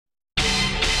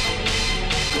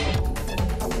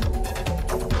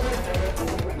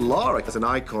Lara as an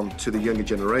icon to the younger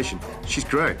generation, she's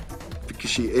great because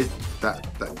she is that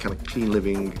kind of clean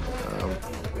living,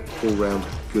 all-round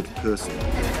good person.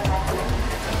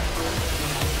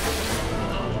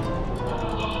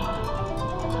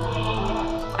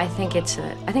 I think it's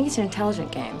an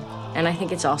intelligent game, and I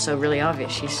think it's also really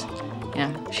obvious.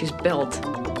 She's built.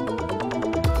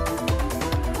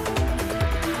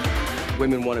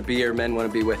 Women want to be her, men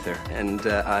want to be with her, and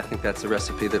I think that's a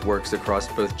recipe that works across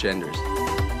both genders.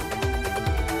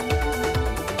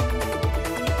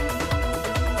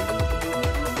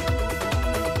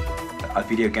 A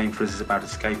video game for us is about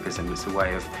escapism. It's a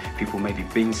way of people maybe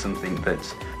being something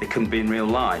that they couldn't be in real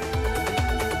life.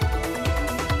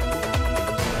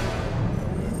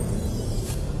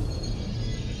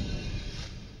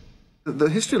 The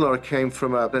history of Lara came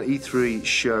from an E3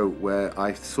 show where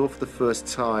I saw for the first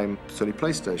time Sony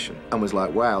PlayStation and was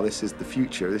like, wow, this is the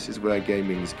future, this is where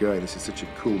gaming is going, this is such a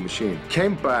cool machine.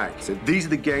 Came back, said, these are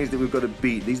the games that we've got to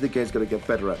beat, these are the games we've got to get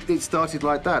better at. It started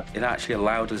like that. It actually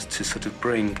allowed us to sort of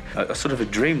bring a sort of a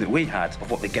dream that we had of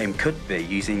what the game could be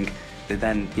using the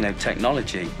then,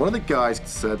 technology. One of the guys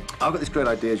said, I've got this great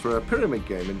idea for a pyramid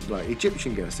game, and like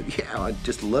Egyptian game. I said, yeah, I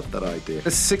just love that idea.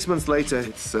 And 6 months later,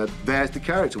 it said, there's the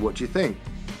character, what do you think?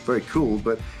 Very cool,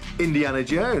 but Indiana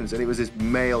Jones, and it was this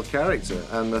male character.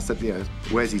 And I said,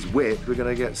 where's his wit? We're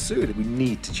going to get sued. We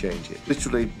need to change it.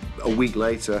 Literally a week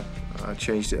later, I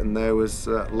changed it, and there was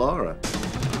Lara.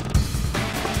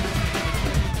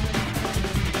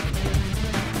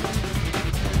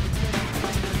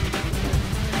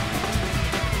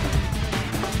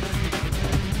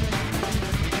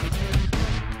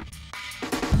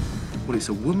 Well, it's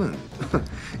a woman.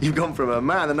 You've gone from a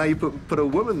man, and now you put a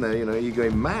woman there, you're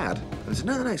going mad. And I said,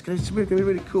 no, it's going to be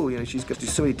really cool. She's got to do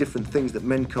so many different things that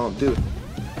men can't do.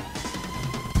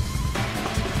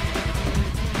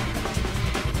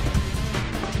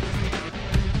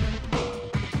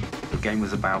 The game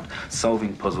was about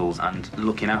solving puzzles and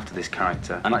looking after this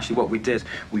character. And actually what we did,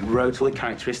 we wrote all the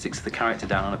characteristics of the character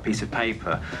down on a piece of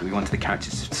paper. We wanted the character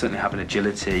to certainly have an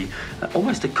agility,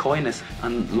 almost a coyness.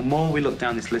 And the more we looked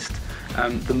down this list,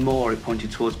 the more it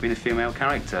pointed towards being a female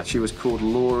character. She was called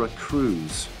Laura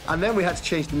Cruz. And then we had to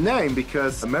change the name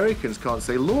because Americans can't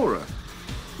say Laura.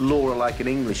 Laura like an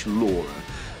English Laura.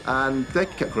 And they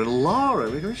kept calling Lara.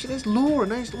 We go, there's Laura,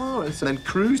 no, it's Lara. And then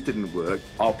Cruz didn't work.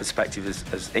 Our perspective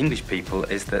as English people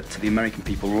is that the American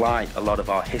people like a lot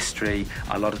of our history,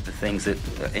 a lot of the things that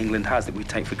England has that we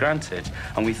take for granted.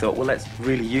 And we thought, well, let's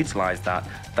really utilise that.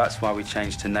 That's why we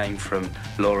changed the name from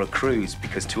Laura Cruz,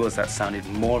 because to us that sounded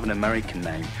more of an American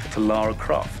name, to Lara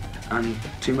Croft. And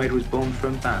Tomb Raider was born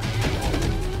from that.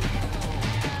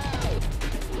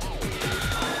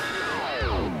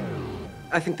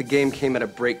 I think the game came at a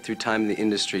breakthrough time in the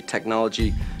industry.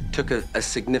 Technology took a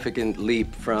significant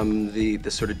leap from the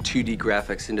sort of 2D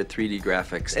graphics into 3D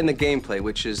graphics. And the gameplay,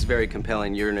 which is very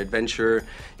compelling. You're an adventurer,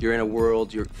 you're in a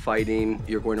world, you're fighting,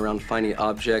 you're going around finding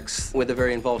objects with a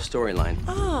very involved storyline.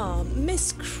 Ah,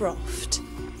 Miss Croft.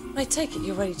 I take it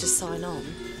you're ready to sign on.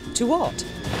 To what?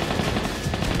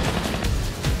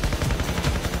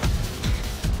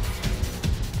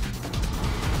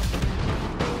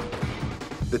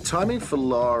 The timing for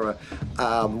Lara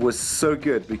was so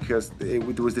good because there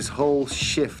was this whole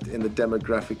shift in the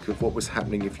demographic of what was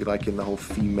happening, if you like, in the whole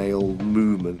female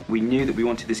movement. We knew that we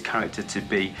wanted this character to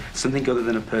be something other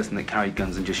than a person that carried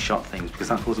guns and just shot things, because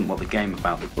that wasn't what the game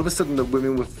about. All of a sudden, the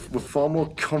women were far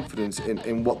more confident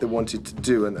in what they wanted to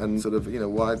do, and sort of,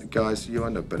 why, guys, you are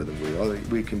no better than we are.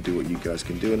 We can do what you guys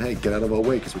can do, and hey, get out of our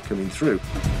way because we're coming through.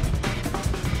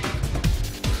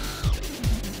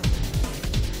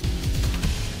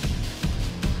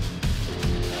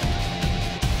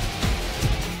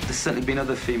 There's certainly been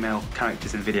other female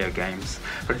characters in video games,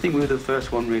 but I think we were the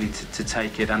first one really to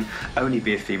take it and only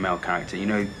be a female character.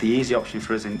 The easy option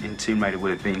for us in Tomb Raider would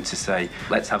have been to say,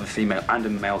 let's have a female and a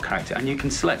male character, and you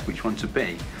can select which one to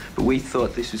be. But we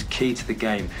thought this was key to the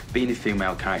game, being a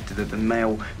female character, that the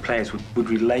male players would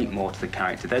relate more to the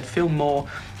character. They'd feel more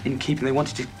in keeping. They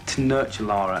wanted to nurture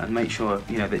Lara and make sure,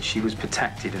 that she was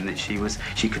protected and that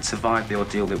she could survive the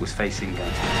ordeal that was facing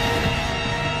her.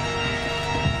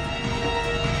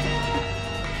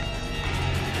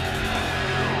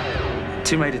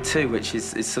 Tomb Raider 2, which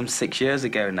is some 6 years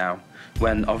ago now,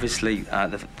 when obviously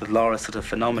the Lara sort of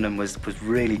phenomenon was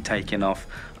really taking off.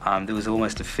 There was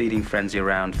almost a feeding frenzy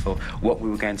around for what we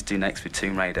were going to do next with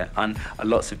Tomb Raider, and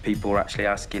lots of people were actually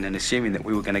asking and assuming that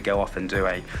we were going to go off and do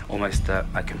almost a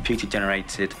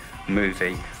computer-generated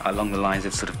movie along the lines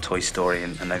of sort of Toy Story,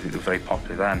 and I think they were very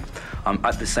popular then.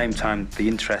 At the same time, the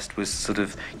interest was sort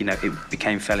of, it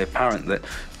became fairly apparent that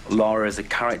Lara as a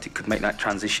character could make that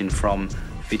transition from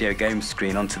video game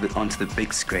screen onto the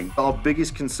big screen. Our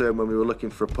biggest concern when we were looking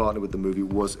for a partner with the movie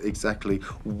was exactly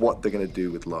what they're going to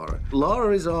do with Lara.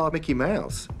 Lara is our Mickey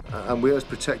Mouse, and we're as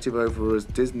protective over her as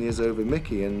Disney is over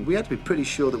Mickey, and we had to be pretty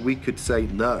sure that we could say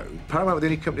no. Paramount were the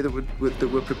only company that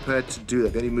were prepared to do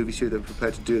that, the only movie studio that were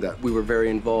prepared to do that. We were very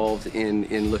involved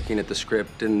in looking at the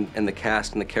script and the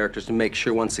cast and the characters to make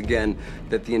sure, once again,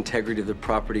 that the integrity of the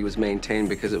property was maintained,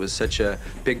 because it was such a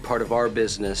big part of our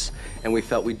business, and we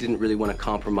felt we didn't really want to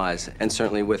compromise. And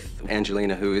certainly with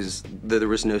Angelina, who is, there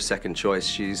was no second choice.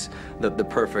 She's the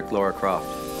perfect Lara Croft.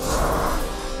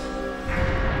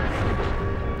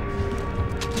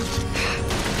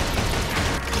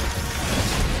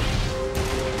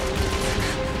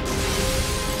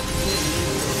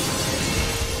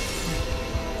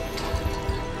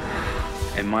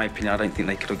 In my opinion, I don't think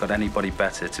they could have got anybody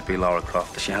better to be Lara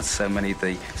Croft. She has so many of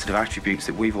the sort of attributes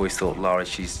that we've always thought Lara.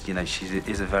 She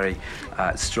is a very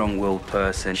strong-willed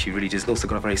person. She really just also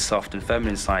got a very soft and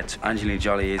feminine side. Angelina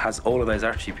Jolie has all of those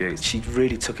attributes. She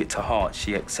really took it to heart.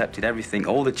 She accepted everything,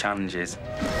 all the challenges.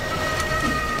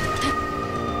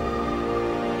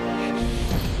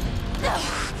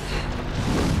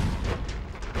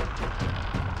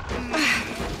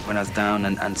 When I was down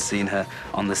and seeing her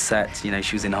on the set, you know,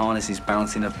 she was in harnesses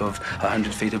bouncing above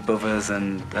 100 feet above us,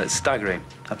 and staggering,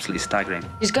 absolutely staggering.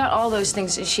 She's got all those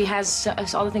things. She has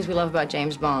all the things we love about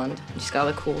James Bond. She's got all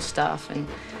the cool stuff, and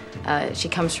she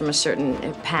comes from a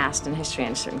certain past and history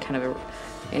and a certain kind of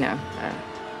a, you know,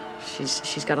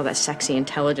 she's got all that sexy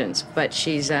intelligence, but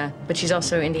she's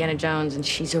also Indiana Jones, and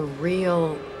she's a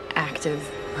real active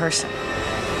person.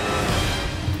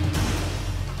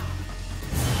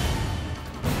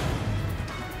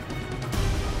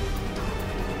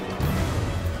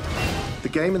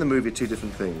 The game and the movie are two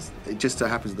different things. It just so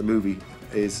happens that the movie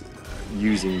is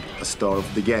using a star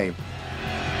of the game.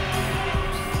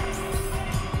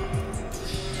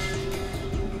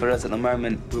 Whereas at the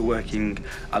moment, we're working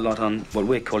a lot on what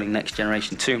we're calling next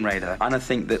generation Tomb Raider. And I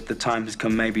think that the time has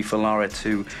come maybe for Lara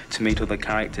to meet other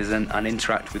characters and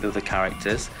interact with other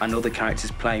characters, and other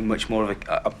characters playing much more of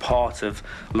a part of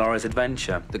Lara's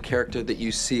adventure. The character that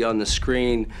you see on the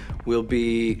screen will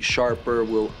be sharper,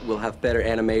 will have better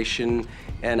animation,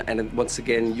 and once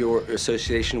again, your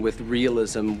association with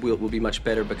realism will be much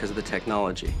better because of the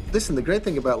technology. Listen, the great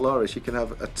thing about Lara is she can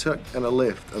have a tuck and a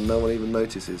lift and no one even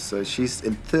notices. So she's,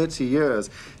 in 30 years,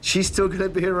 she's still going to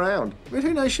be around. I mean,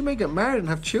 who knows, she may get married and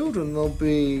have children, and there'll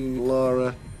be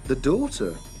Lara, the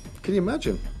daughter. Can you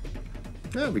imagine?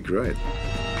 That'd be great.